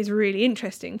is really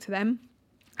interesting to them.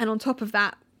 And on top of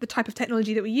that, the type of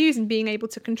technology that we use and being able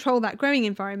to control that growing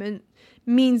environment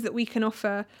means that we can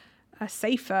offer a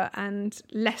safer and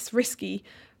less risky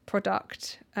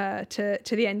product to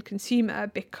the end consumer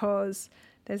because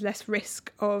there's less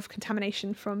risk of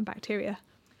contamination from bacteria.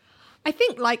 I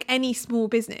think like any small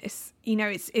business,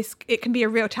 it can be a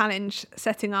real challenge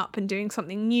setting up and doing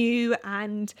something new.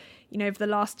 And, over the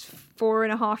last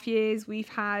 4.5 years, we've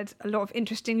had a lot of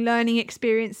interesting learning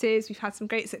experiences. We've had some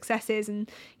great successes and,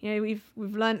 we've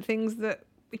learned things that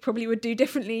we probably would do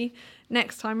differently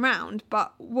next time round.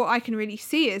 But what I can really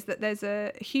see is that there's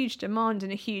a huge demand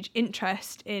and a huge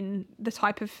interest in the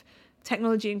type of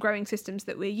technology and growing systems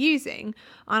that we're using,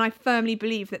 and I firmly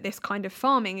believe that this kind of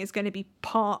farming is going to be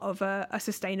part of a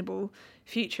sustainable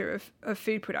future of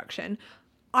food production.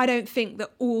 I don't think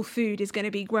that all food is going to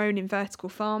be grown in vertical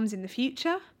farms in the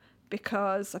future,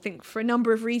 because I think for a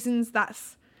number of reasons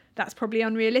that's probably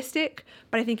unrealistic,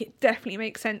 but I think it definitely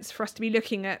makes sense for us to be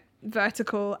looking at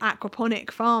vertical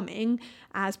aquaponic farming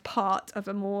as part of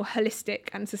a more holistic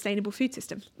and sustainable food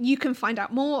system. You can find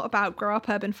out more about Grow Up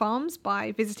Urban Farms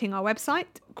by visiting our website,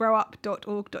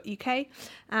 growup.org.uk,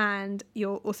 and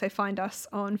you'll also find us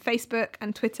on Facebook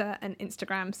and Twitter and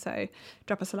Instagram, so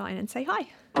drop us a line and say hi.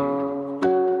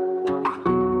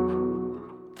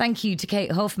 Thank you to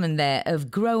Kate Hoffman there of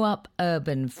Grow Up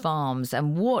Urban Farms.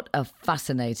 And what a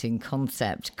fascinating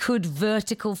concept. Could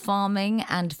vertical farming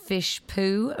and fish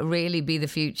poo really be the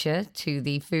future to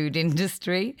the food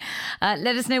industry?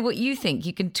 Let us know what you think.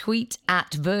 You can tweet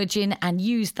at Virgin and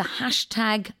use the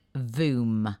hashtag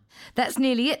Voom. That's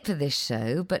nearly it for this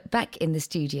show, but back in the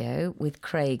studio with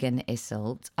Craig and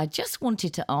Iseult, I just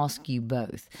wanted to ask you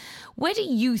both, where do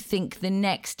you think the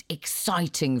next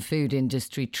exciting food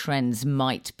industry trends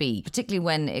might be, particularly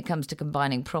when it comes to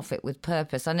combining profit with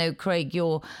purpose? I know, Craig,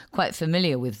 you're quite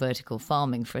familiar with vertical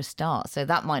farming for a start, so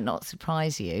that might not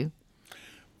surprise you.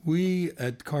 We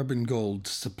at Carbon Gold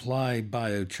supply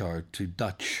biochar to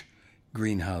Dutch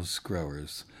greenhouse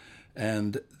growers,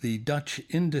 and the Dutch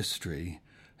industry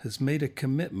has made a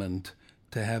commitment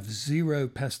to have zero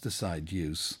pesticide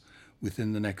use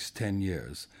within the next 10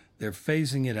 years. They're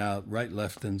phasing it out right,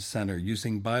 left, and center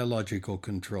using biological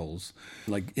controls,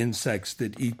 like insects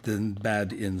that eat the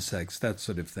bad insects, that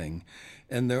sort of thing.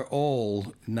 And they're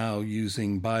all now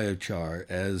using biochar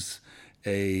as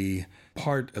a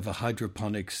part of a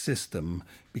hydroponic system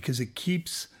because it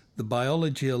keeps the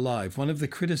biology alive. One of the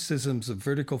criticisms of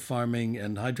vertical farming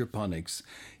and hydroponics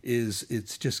is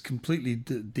it's just completely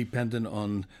dependent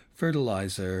on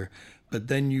fertilizer, but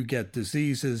then you get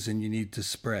diseases and you need to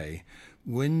spray.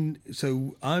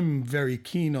 So I'm very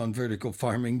keen on vertical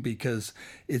farming because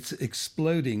it's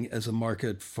exploding as a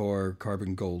market for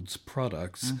Carbon Gold's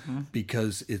products,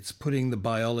 because it's putting the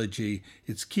biology,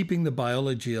 it's keeping the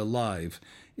biology alive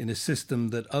in a system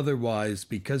that otherwise,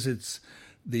 because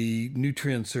the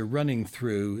nutrients are running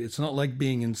through, it's not like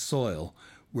being in soil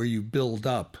where you build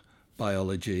up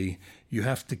biology. You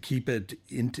have to keep it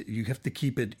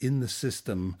in the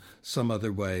system some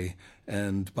other way,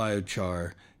 and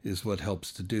biochar is what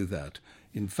helps to do that.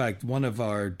 In fact, one of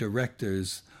our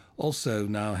directors also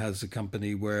now has a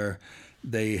company where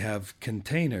they have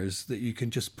containers that you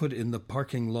can just put in the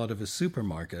parking lot of a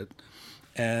supermarket,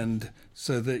 and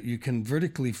so that you can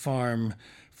vertically farm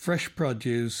fresh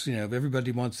produce. If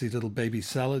everybody wants these little baby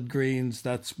salad greens,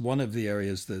 that's one of the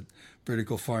areas that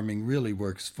vertical farming really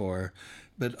works for.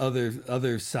 But other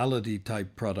salady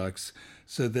type products,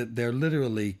 so that they're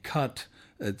literally cut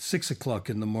at 6 o'clock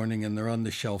in the morning and they're on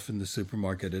the shelf in the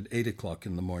supermarket at 8 o'clock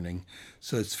in the morning.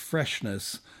 So it's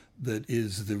freshness that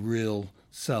is the real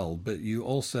sell. But you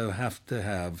also have to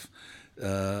have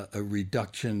a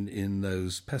reduction in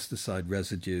those pesticide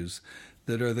residues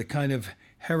that are the kind of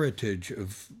heritage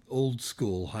of old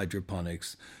school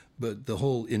hydroponics. But the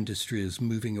whole industry is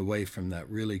moving away from that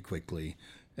really quickly,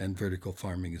 and vertical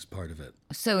farming is part of it.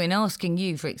 So in asking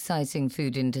you for exciting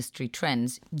food industry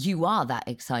trends, you are that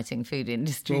exciting food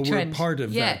industry trend. We're part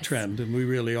of that trend, and we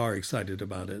really are excited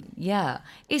about it. Yeah.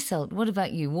 Iseult, what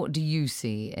about you? What do you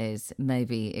see as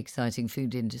maybe exciting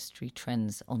food industry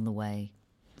trends on the way?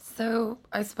 So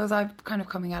I suppose I'm kind of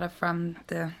coming at it from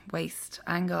the waste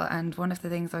angle, and one of the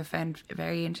things I've found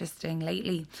very interesting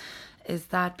lately is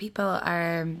that people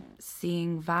are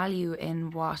seeing value in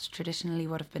what traditionally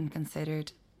would have been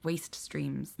considered waste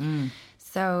streams.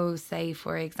 So say,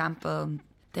 for example,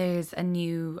 there's a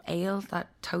new ale, that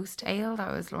Toast Ale,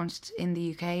 that was launched in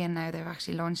the UK, and now they've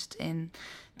actually launched in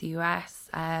the US.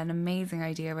 An amazing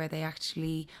idea where they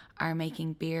actually are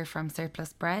making beer from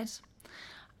surplus bread.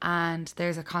 And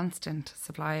there's a constant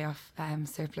supply of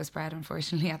surplus bread,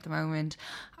 unfortunately, at the moment.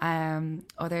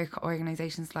 Other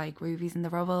organisations like Ruby's in the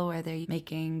Rubble, where they're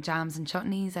making jams and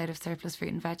chutneys out of surplus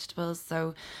fruit and vegetables.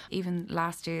 So even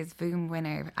last year's Voom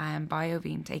winner,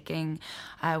 BioBean, taking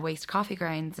waste coffee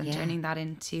grounds and turning that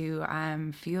into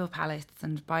fuel pellets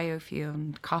and biofuel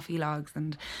and coffee logs,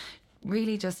 and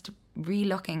really just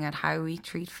re-looking at how we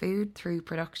treat food through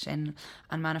production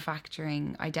and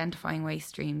manufacturing, identifying waste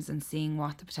streams and seeing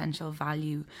what the potential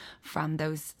value from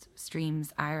those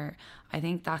streams are. I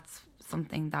think that's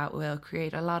something that will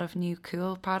create a lot of new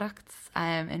cool products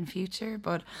in future,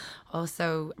 but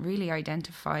also really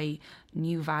identify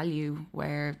new value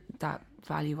where that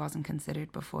value wasn't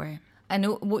considered before. And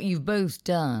what you've both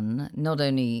done, not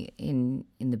only in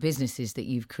the businesses that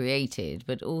you've created,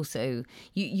 but also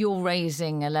you're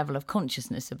raising a level of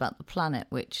consciousness about the planet,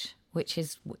 which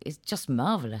is just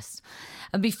marvellous.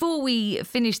 And before we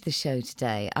finish the show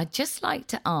today, I'd just like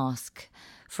to ask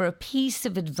for a piece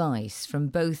of advice from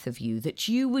both of you that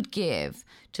you would give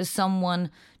to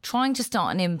someone trying to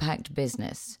start an impact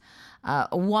business,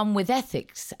 one with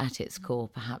ethics at its core,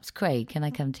 perhaps. Craig, can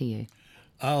I come to you?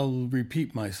 I'll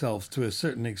repeat myself to a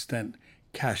certain extent.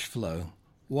 Cash flow.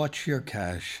 Watch your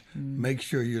cash. Make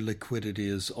sure your liquidity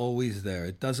is always there.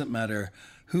 It doesn't matter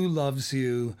who loves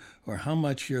you or how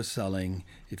much you're selling.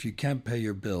 If you can't pay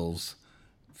your bills,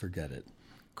 forget it.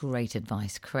 Great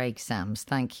advice. Craig Sams,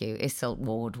 thank you. Iseult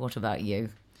Ward, what about you?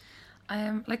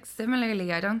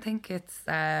 Similarly, I don't think it's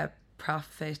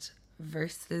profit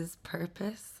versus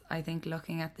purpose. I think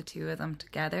looking at the two of them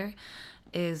together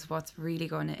is what's really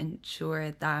going to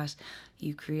ensure that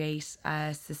you create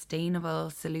a sustainable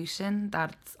solution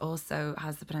that also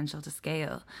has the potential to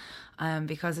scale.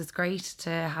 Because it's great to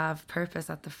have purpose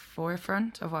at the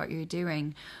forefront of what you're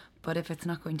doing, but if it's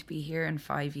not going to be here in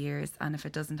 5 years, and if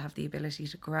it doesn't have the ability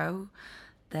to grow,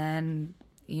 then,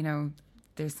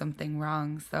 there's something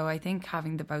wrong. So I think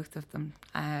having the both of them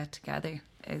together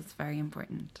is very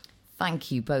important.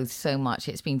 Thank you both so much.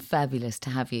 It's been fabulous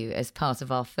to have you as part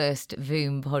of our first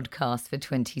Voom podcast for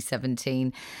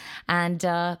 2017. And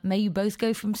may you both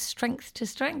go from strength to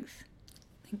strength.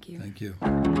 Thank you. Thank you.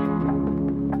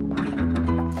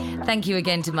 Thank you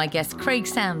again to my guests Craig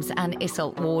Sams and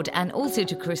Iseult Ward, and also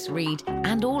to Chris Reed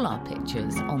and all our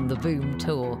pitchers on the Voom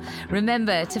tour.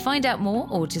 Remember, to find out more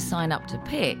or to sign up to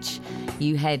pitch,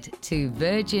 you head to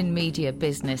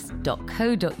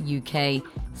virginmediabusiness.co.uk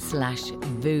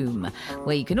voom,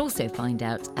 where you can also find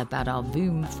out about our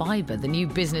Voom Fibre, the new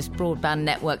business broadband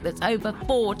network that's over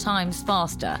 4 times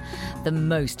faster than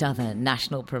most other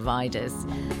national providers.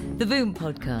 The Voom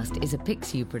podcast is a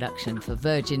Pixiu production for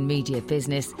Virgin Media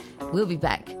Business. We'll be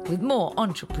back with more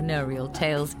entrepreneurial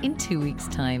tales in 2 weeks'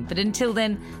 time. But until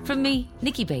then, from me,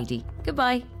 Nikki Beattie,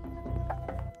 goodbye.